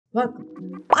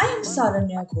Welcome. I am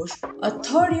Saranya Ghosh, a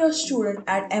third year student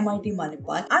at MIT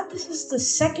Manipal, and this is the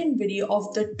second video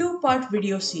of the two-part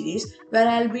video series where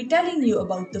I'll be telling you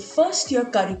about the first year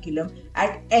curriculum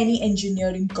at any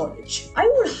engineering college.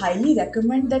 I would highly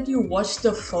recommend that you watch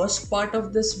the first part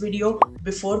of this video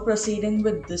before proceeding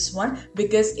with this one,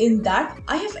 because in that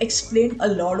I have explained a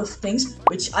lot of things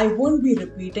which I won't be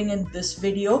repeating in this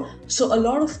video, so a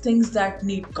lot of things that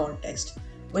need context.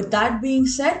 With that being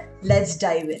said, let's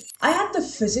dive in. I had the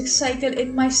physics cycle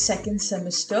in my second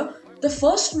semester. The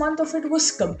first month of it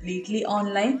was completely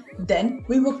online. Then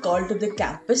we were called to the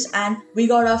campus and we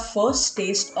got our first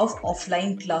taste of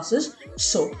offline classes.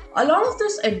 So, a lot of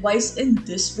this advice in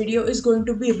this video is going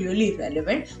to be really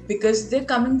relevant because they're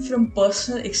coming from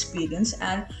personal experience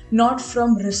and not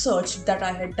from research that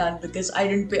I had done because I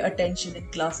didn't pay attention in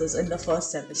classes in the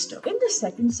first semester. In the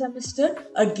second semester,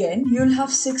 again, you'll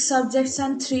have 6 subjects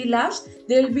and 3 labs.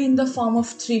 They'll be in the form of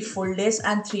 3 full days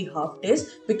and 3 half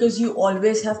days because you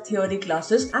always have theory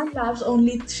classes and labs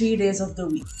only 3 days of the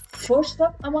week. First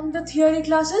up among the theory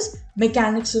classes,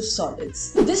 mechanics of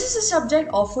solids. This is a subject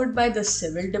offered by the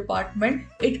civil department.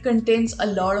 It contains a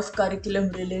lot of curriculum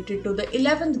related to the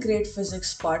 11th grade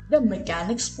physics part, the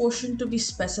mechanics portion to be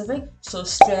specific, so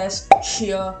stress,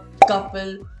 shear,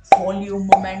 couple, volume,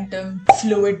 momentum,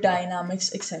 fluid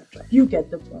dynamics, etc. You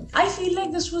get the point. I feel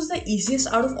like this was the easiest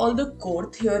out of all the core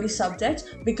theory subjects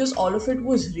because all of it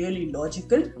was really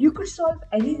logical. You could solve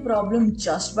any problem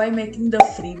just by making the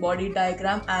free body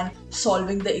diagram and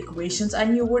solving the equations,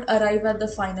 and you would arrive at the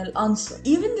final answer.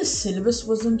 Even the syllabus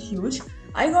wasn't huge.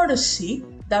 I got a C.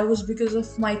 That was because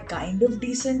of my kind of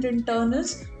decent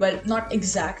internals. Well, not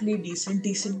exactly decent.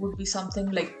 Decent would be something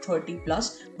like 30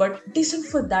 plus, but decent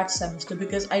for that semester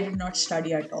because I did not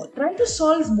study at all. Try to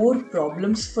solve more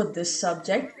problems for this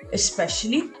subject,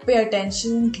 especially pay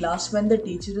attention in class when the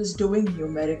teacher is doing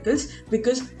numericals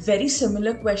because very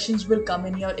similar questions will come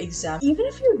in your exam. Even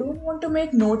if you don't want to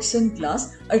make notes in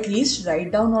class, at least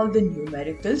write down all the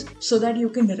numericals so that you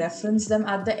can reference them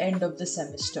at the end of the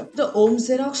semester. The Ohm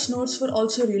Xerox notes were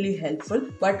also really helpful,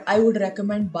 but I would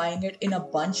recommend buying it in a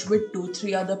bunch with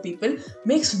 2-3 other people.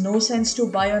 Makes no sense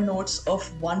to buy a notes of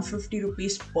 150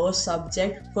 rupees per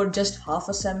subject for just half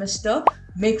a semester.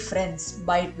 Make friends,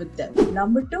 buy it with them.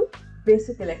 Number 2,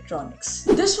 basic electronics.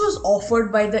 This was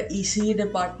offered by the ECE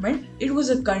department. It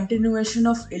was a continuation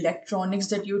of electronics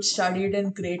that you'd studied in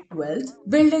grade 12,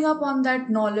 building up on that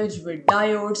knowledge with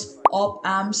diodes, op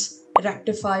amps,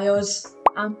 rectifiers,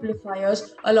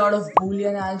 amplifiers, a lot of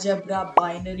Boolean algebra,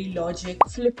 binary logic,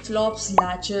 flip-flops,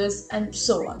 latches, and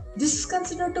so on. This is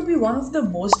considered to be one of the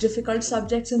most difficult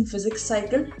subjects in physics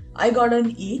cycle. I got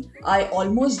an E. I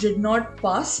almost did not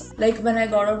pass. Like when I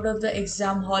got out of the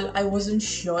exam hall, I wasn't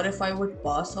sure if I would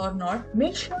pass or not.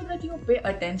 Make sure that you pay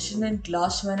attention in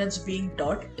class when it's being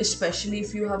taught, especially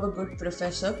if you have a good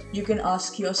professor. You can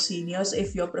ask your seniors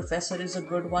if your professor is a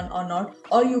good one or not,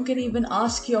 or you can even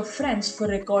ask your friends for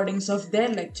recordings of their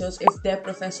lectures if their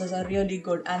professors are really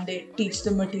good and they teach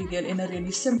the material in a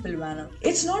really simple manner.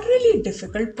 It's not really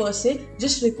difficult per se,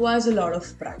 just requires a lot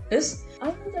of practice.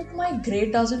 I know that my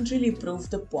grade doesn't really prove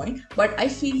the point, but I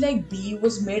feel like BE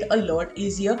was made a lot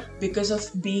easier because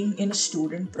of being in a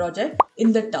student project.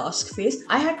 In the task phase,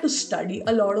 I had to study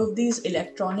a lot of these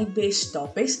electronic based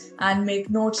topics and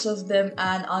make notes of them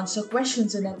and answer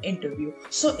questions in an interview.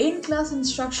 So in-class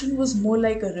instruction was more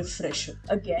like a refresher.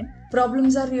 Again,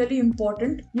 problems are really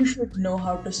important. You should know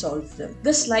how to solve them.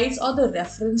 The slides or the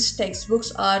reference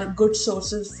textbooks are good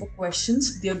sources for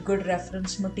questions. They're good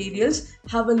reference materials.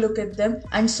 Have a look at them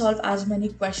and solve as many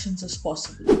questions as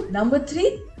possible. Number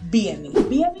 3, BME.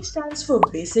 BME stands for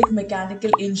Basic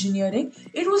Mechanical Engineering.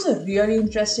 It was a really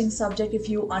interesting subject if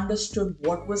you understood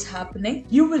what was happening.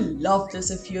 You will love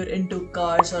this if you're into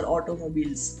cars or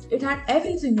automobiles. It had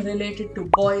everything related to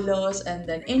boilers and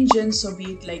then engines, so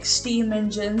be it like steam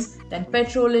engines, then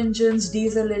petrol engines,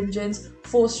 diesel engines,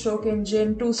 4-stroke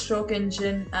engine, 2-stroke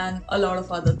engine, and a lot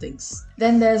of other things.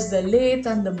 Then there's the lathe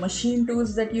and the machine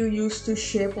tools that you use to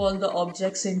shape all the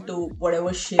objects into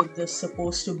whatever shape they're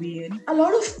supposed to be in. A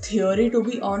lot of theory, to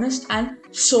be honest, and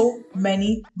so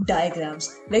many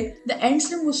diagrams. Like the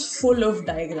endsem was full of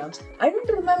diagrams. I don't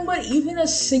remember even a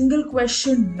single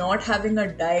question not having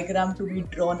a diagram to be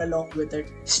drawn along with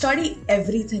it. Study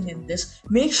everything in this.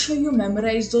 Make sure you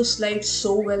memorize those slides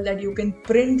so well that you can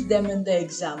print them in the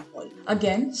exam hall.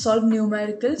 Again, solve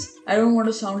numericals. I don't want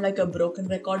to sound like a broken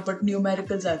record, but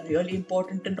numericals are really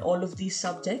important in all of these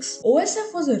subjects.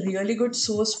 OSF was a really good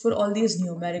source for all these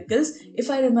numericals. If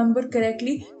I remember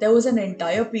correctly, there was an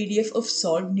entire PDF of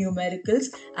solved numericals,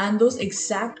 and those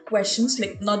exact questions,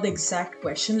 like not the exact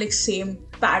question, like same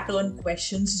pattern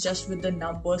questions just with the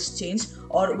numbers changed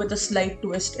or with a slight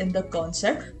twist in the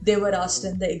concept. They were asked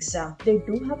in the exam. They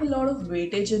do have a lot of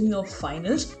weightage in your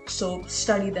finals, so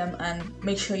study them and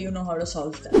make sure you know how to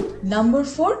solve them. Number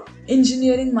 4,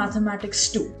 engineering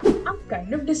mathematics 2. I'm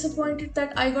kind of disappointed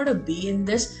that I got a B in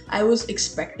this. I was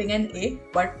expecting an A,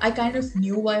 but I kind of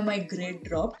knew why my grade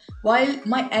dropped. While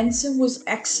my NSIM was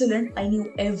excellent, I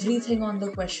knew everything on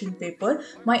the question paper.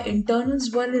 My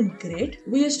internals weren't great.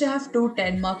 We used to have 2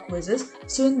 10-mark quizzes.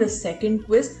 So in the second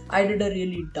quiz, I did a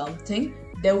really dumb thing.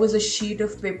 There was a sheet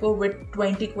of paper with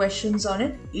 20 questions on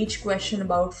it, each question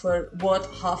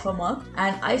worth half a mark,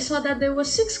 and I saw that there were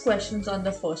 6 questions on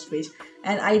the first page,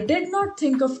 and I did not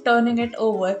think of turning it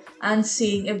over and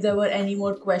seeing if there were any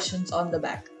more questions on the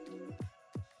back.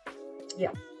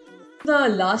 Yeah. The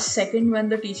last second when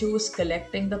the teacher was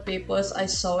collecting the papers, I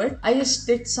saw it. I just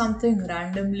did something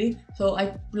randomly, so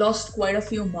I lost quite a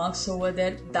few marks over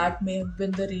there. That may have been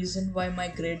the reason why my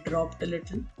grade dropped a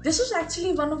little. This was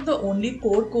actually one of the only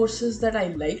core courses that I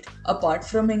liked apart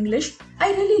from English.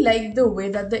 I really liked the way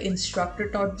that the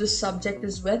instructor taught this subject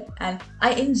as well, and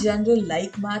I in general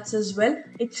like maths as well.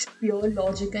 It's pure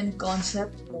logic and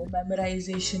concept, no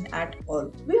memorization at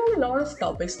all. We had a lot of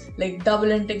topics like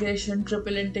double integration,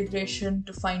 triple integration,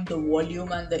 to find the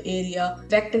volume and the area,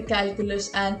 vector calculus,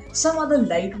 and some other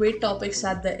lightweight topics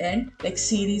at the end like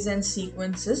series and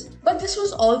sequences. But this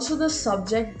was also the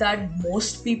subject that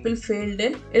most people failed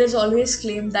in. It is always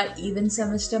claimed that even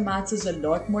semester maths is a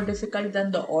lot more difficult than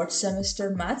the odd semester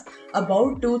maths.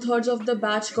 About 2/3 of the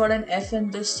batch got an F in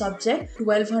this subject.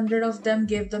 1200 of them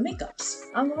gave the makeups.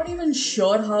 I'm not even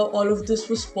sure how all of this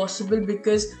was possible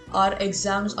because our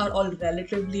exams are all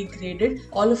relatively graded.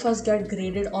 All of us get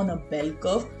graded on a bell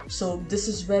curve, so this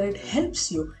is where it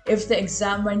helps you. If the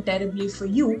exam went terribly for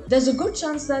you, there's a good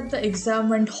chance that the exam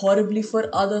went horribly for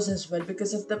others as well,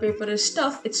 because if the paper is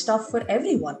tough, it's tough for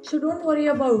everyone. So don't worry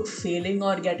about failing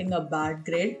or getting a bad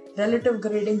grade. Relative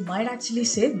grading might actually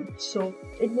save you. So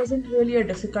it wasn't really a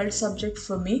difficult subject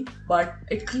for me, but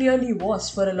it clearly was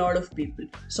for a lot of people.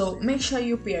 So make sure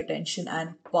you pay attention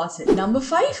and pass it. Number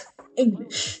 5,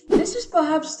 English. This is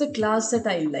perhaps the class that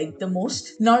I liked the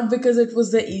most, not because it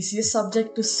was the easiest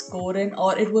subject to score in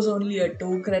or it was only a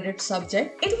 2-credit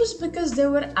subject. It was because there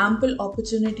were ample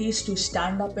opportunities to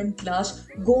stand up in class,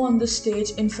 go on the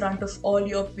stage in front of all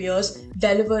your peers,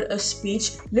 deliver a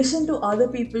speech, listen to other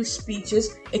people's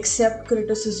speeches, accept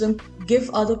criticism,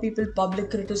 give other people public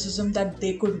criticism that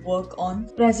they could work on,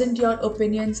 present your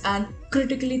opinions, and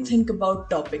critically think about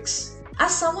topics.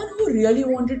 As someone who really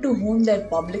wanted to hone their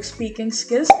public speaking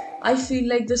skills, I feel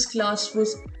like this class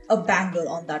was a banger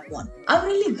on that one. I'm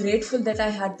really grateful that I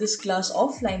had this class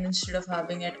offline instead of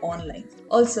having it online.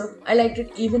 Also, I liked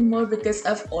it even more because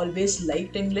I've always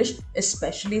liked English,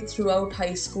 especially throughout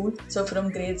high school. So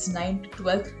from grades 9 to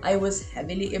 12, I was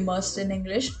heavily immersed in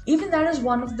English. Even that is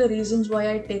one of the reasons why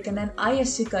I'd taken an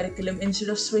ISC curriculum instead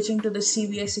of switching to the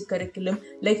CBSE curriculum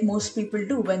like most people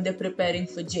do when they're preparing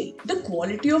for JEE. The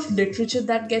quality of literature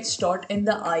that gets taught in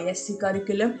the ISC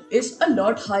curriculum is a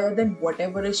lot higher than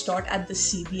whatever is taught at the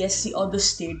CBSE or the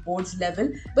state boards level.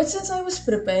 But since I was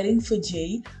preparing for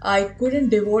JEE, I couldn't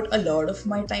devote a lot of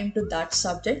my time to that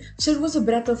subject, so it was a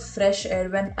breath of fresh air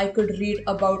when I could read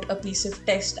about a piece of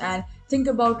text and think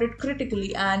about it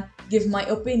critically and give my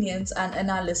opinions and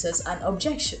analysis and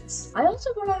objections. I also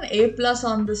got an A+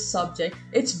 on this subject.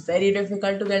 It's very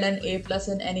difficult to get an A+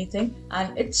 in anything,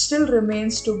 and it still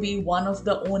remains to be one of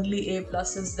the only A+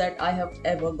 that I have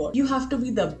ever got. You have to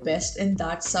be the best in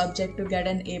that subject to get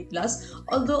an A+,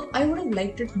 although I would have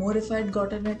liked it more if I had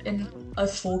gotten it in a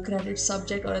 4-credit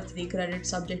subject or a 3-credit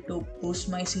subject to boost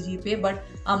my CGPA, but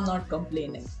I'm not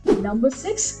complaining. Number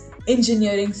 6,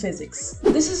 engineering physics.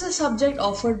 This is a subject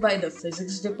offered by the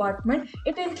physics department.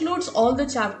 It includes all the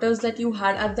chapters that you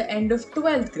had at the end of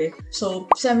 12th grade. So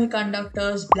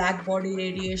semiconductors, black body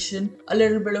radiation, a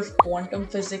little bit of quantum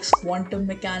physics, quantum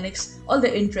mechanics, all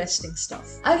the interesting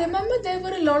stuff. I remember there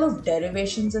were a lot of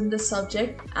derivations in this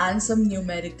subject and some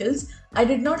numericals. I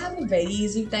did not have a very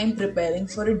easy time preparing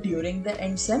for it during the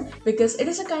end sem because it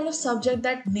is a kind of subject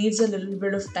that needs a little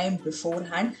bit of time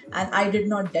beforehand, and I did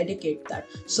not dedicate that.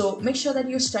 So make sure that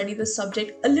you study the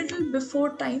subject a little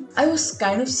before time. I was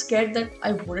kind of scared that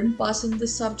I wouldn't pass in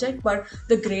this subject, but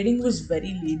the grading was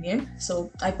very lenient,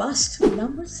 so I passed.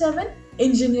 Number 7,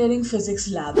 Engineering physics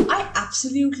lab. I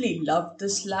absolutely loved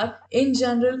this lab. In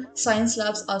general, science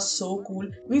labs are so cool.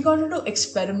 We got to do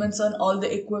experiments on all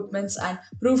the equipments and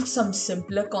proved some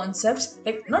simpler concepts,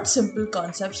 like not simple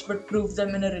concepts, but proved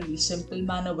them in a really simple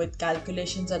manner with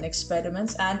calculations and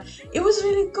experiments. And it was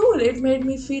really cool. It made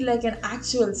me feel like an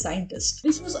actual scientist.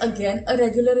 This was again a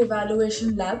regular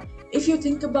evaluation lab. If you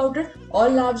think about it, all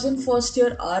labs in first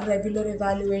year are regular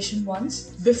evaluation ones.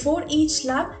 Before each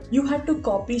lab, you had to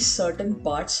copy certain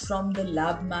parts from the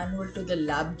lab manual to the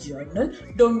lab journal.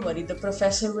 Don't worry, the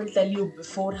professor will tell you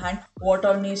beforehand what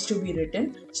all needs to be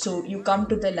written. So you come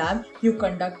to the lab, you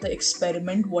conduct the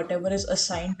experiment, whatever is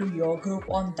assigned to your group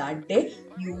on that day.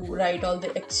 You write all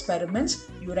the experiments,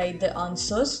 you write the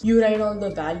answers, you write all the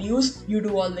values, you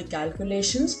do all the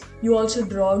calculations. You also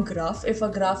draw a graph if a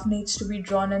graph needs to be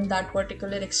drawn in that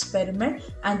particular experiment,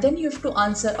 and then you have to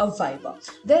answer a viva.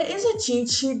 There is a cheat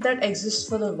sheet that exists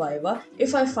for the viva.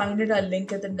 If I find it, I'll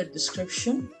link it in the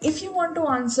description. If you want to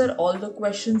answer all the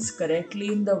questions correctly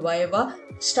in the viva,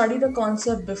 study the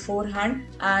concept beforehand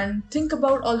and think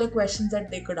about all the questions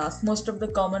that they could ask. Most of the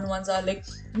common ones are like,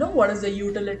 what is the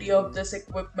utility of this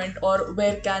equipment, or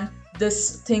where can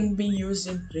this thing be used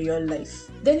in real life?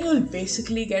 Then you'll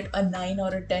basically get a 9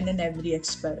 or a 10 in every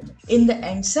experiment. In the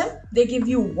end sem, they give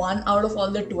you 1 out of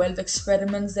all the 12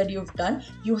 experiments that you've done.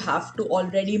 You have to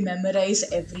already memorize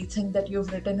everything that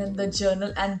you've written in the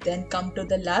journal and then come to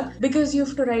the lab, because you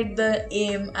have to write the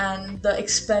aim and the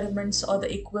experiments or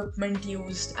the equipment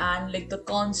used and like the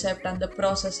concept and the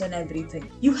process and everything.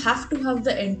 You have to have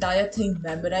the entire thing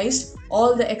memorized,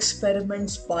 all the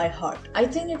experiments by heart. I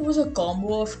think it was a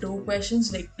combo of 2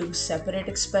 questions, like 2 separate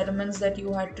experiments that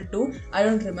you had to do. I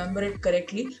don't remember it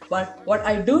correctly, but what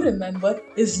I do remember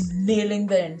is nailing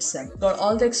the end sem. Got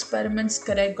all the experiments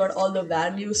correct, got all the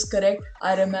values correct.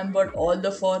 I remembered all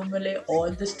the formulae,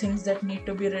 all the things that need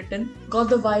to be written. Got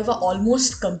the viva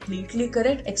almost completely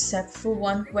correct except for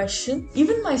 1 question.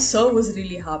 Even my sir was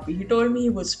really happy. He told me he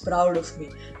was proud of me.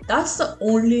 That's the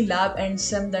only lab end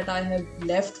sem that I have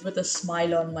left with a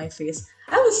smile on my face.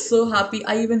 I was so happy,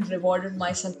 I even rewarded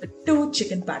myself with 2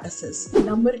 chicken pattises.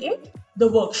 Number 8. The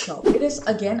workshop. It is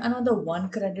again another 1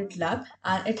 credit lab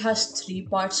and it has 3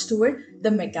 parts to it: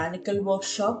 the mechanical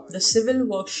workshop, the civil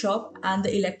workshop, and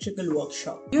the electrical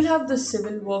workshop. You'll have the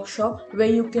civil workshop where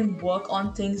you can work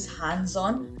on things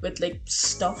hands-on with like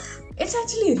stuff. It's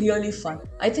actually really fun.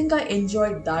 I think I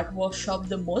enjoyed that workshop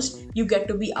the most. You get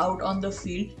to be out on the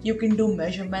field. You can do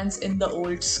measurements in the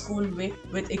old school way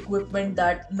with equipment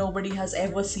that nobody has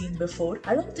ever seen before.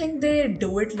 I don't think they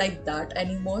do it like that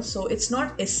anymore, so it's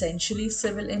not essentially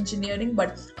civil engineering,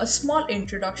 but a small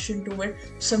introduction to it,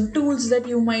 some tools that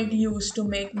you might use to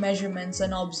make measurements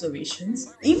and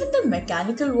observations. Even the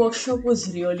mechanical workshop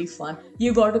was really fun.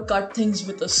 You got to cut things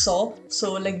with a saw,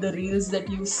 so like the reels that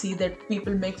you see that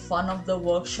people make fun of the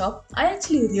workshop. I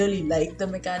actually really like the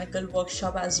mechanical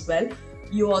workshop as well.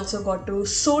 You also got to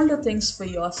solder things for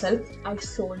yourself. I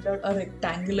soldered a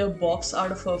rectangular box out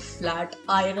of a flat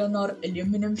iron or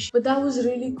aluminum sheet, but that was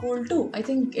really cool too. I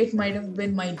think it might have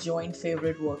been my joint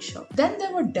favorite workshop. Then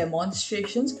there were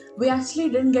demonstrations. We actually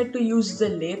didn't get to use the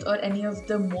lathe or any of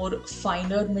the more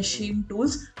finer machine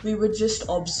tools. We were just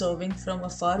observing from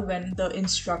afar when the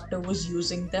instructor was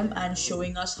using them and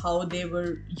showing us how they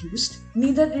were used.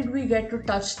 Neither did we get to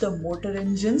touch the motor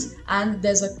engines, and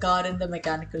there's a car in the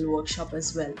mechanical workshop as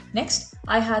well. Next,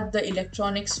 I had the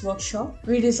electronics workshop.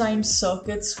 We designed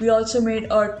circuits. We also made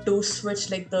a 2 switch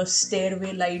like the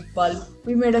stairway light bulb.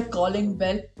 We made a calling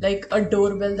bell like a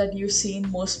doorbell that you see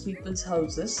in most people's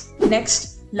houses.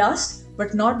 Next, last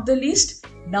but not the least,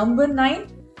 number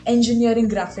 9. Engineering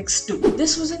Graphics 2.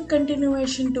 This was in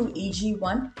continuation to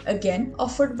EG1, again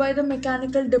offered by the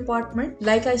mechanical department.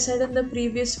 Like I said in the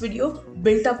previous video,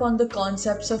 built up on the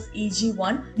concepts of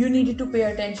EG1, you needed to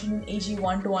pay attention in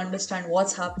EG1 to understand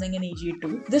what's happening in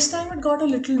EG2. This time it got a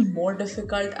little more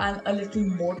difficult and a little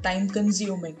more time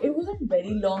consuming. It wasn't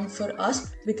very long for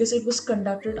us because it was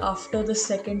conducted after the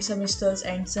second semester's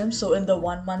end sem, so in the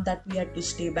 1 month that we had to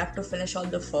stay back to finish all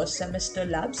the first semester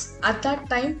labs. At that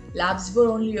time, labs were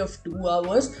only of 2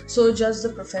 hours, so just the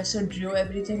professor drew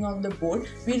everything on the board.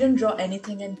 We didn't draw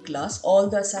anything in class. All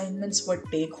the assignments were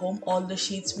take home. All the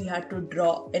sheets we had to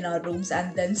draw in our rooms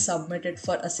and then submit it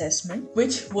for assessment,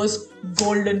 which was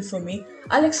golden for me.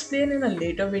 I'll explain in a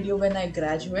later video when I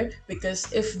graduate,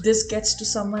 because if this gets to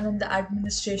someone in the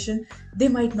administration, they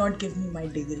might not give me my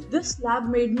degree. This lab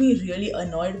made me really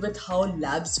annoyed with how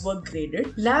labs were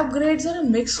graded. Lab grades are a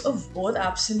mix of both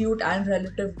absolute and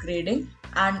relative grading,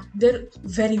 and they're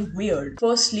very weird.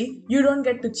 Firstly, you don't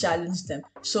get to challenge them.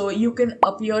 So you can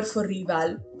appear for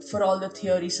reval for all the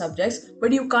theory subjects,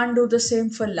 but you can't do the same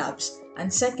for labs.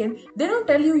 And second, they don't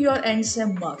tell you your end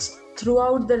sem marks.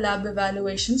 Throughout the lab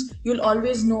evaluations, you'll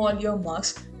always know all your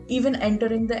marks. Even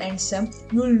entering the end sem,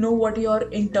 you'll know what your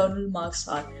internal marks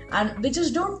are, and they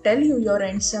just don't tell you your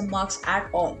end sem marks at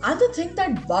all. And the thing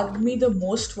that bugged me the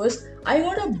most was I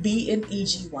got a B in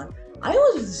EG1. I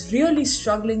was really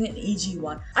struggling in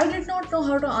EG1. I did not know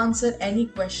how to answer any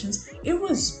questions. It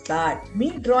was bad.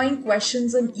 Me drawing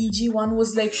questions in EG1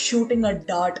 was like shooting a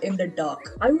dart in the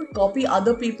dark. I would copy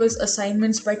other people's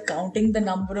assignments by counting the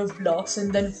number of blocks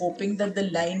and then hoping that the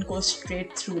line goes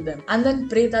straight through them. And then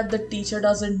pray that the teacher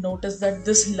doesn't notice that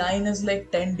this line is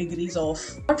like 10 degrees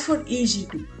off. But for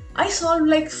EG2, I solved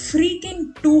like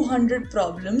freaking 200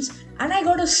 problems and I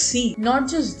got a C. Not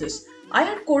just this. I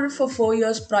had coded for 4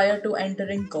 years prior to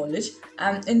entering college,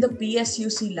 and in the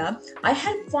PSUC lab, I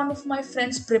helped one of my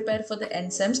friends prepare for the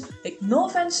NSEMs. Like, no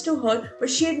offense to her, but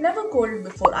she had never coded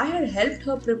before. I had helped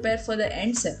her prepare for the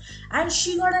NSEM, and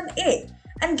she got an A.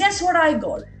 And guess what I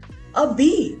got? A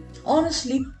B.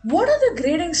 Honestly, what are the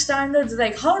grading standards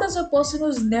like? How does a person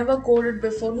who's never coded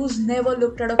before, who's never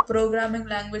looked at a programming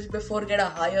language before, get a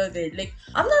higher grade? Like,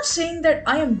 I'm not saying that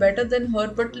I am better than her,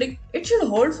 but like, it should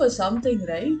hold for something,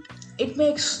 right? It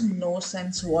makes no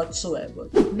sense whatsoever.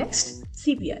 Next,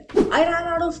 CPI. I ran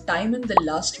out of time in the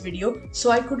last video,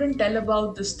 so I couldn't tell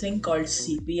about this thing called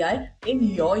CPI. In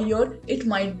your year, it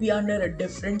might be under a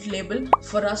different label.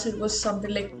 For us, it was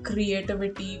something like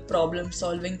creativity, problem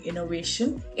solving,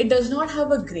 innovation. It does not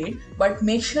have a grade, but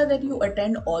make sure that you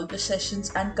attend all the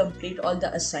sessions and complete all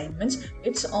the assignments.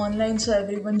 It's online, so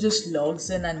everyone just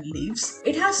logs in and leaves.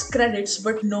 It has credits,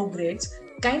 but no grades.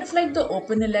 Kind of like the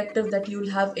open elective that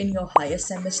you'll have in your higher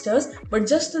semesters, but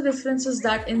just the difference is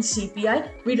that in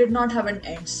CPI, we did not have an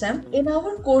end sem. In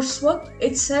our coursework,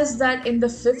 it says that in the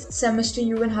 5th semester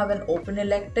you will have an open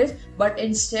elective, but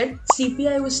instead,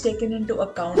 CPI was taken into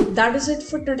account. That is it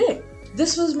for today.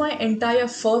 This was my entire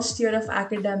first year of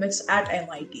academics at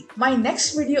MIT. My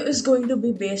next video is going to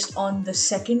be based on the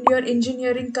second year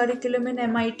engineering curriculum in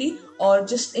MIT or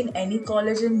just in any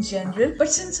college in general.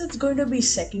 But since it's going to be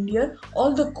second year,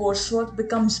 all the coursework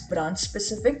becomes branch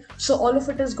specific. So all of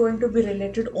it is going to be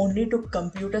related only to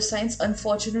computer science,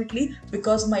 unfortunately,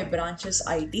 because my branch is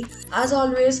IT. As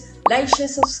always, like, share,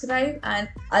 subscribe, and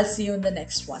I'll see you in the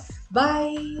next one.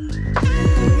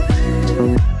 Bye!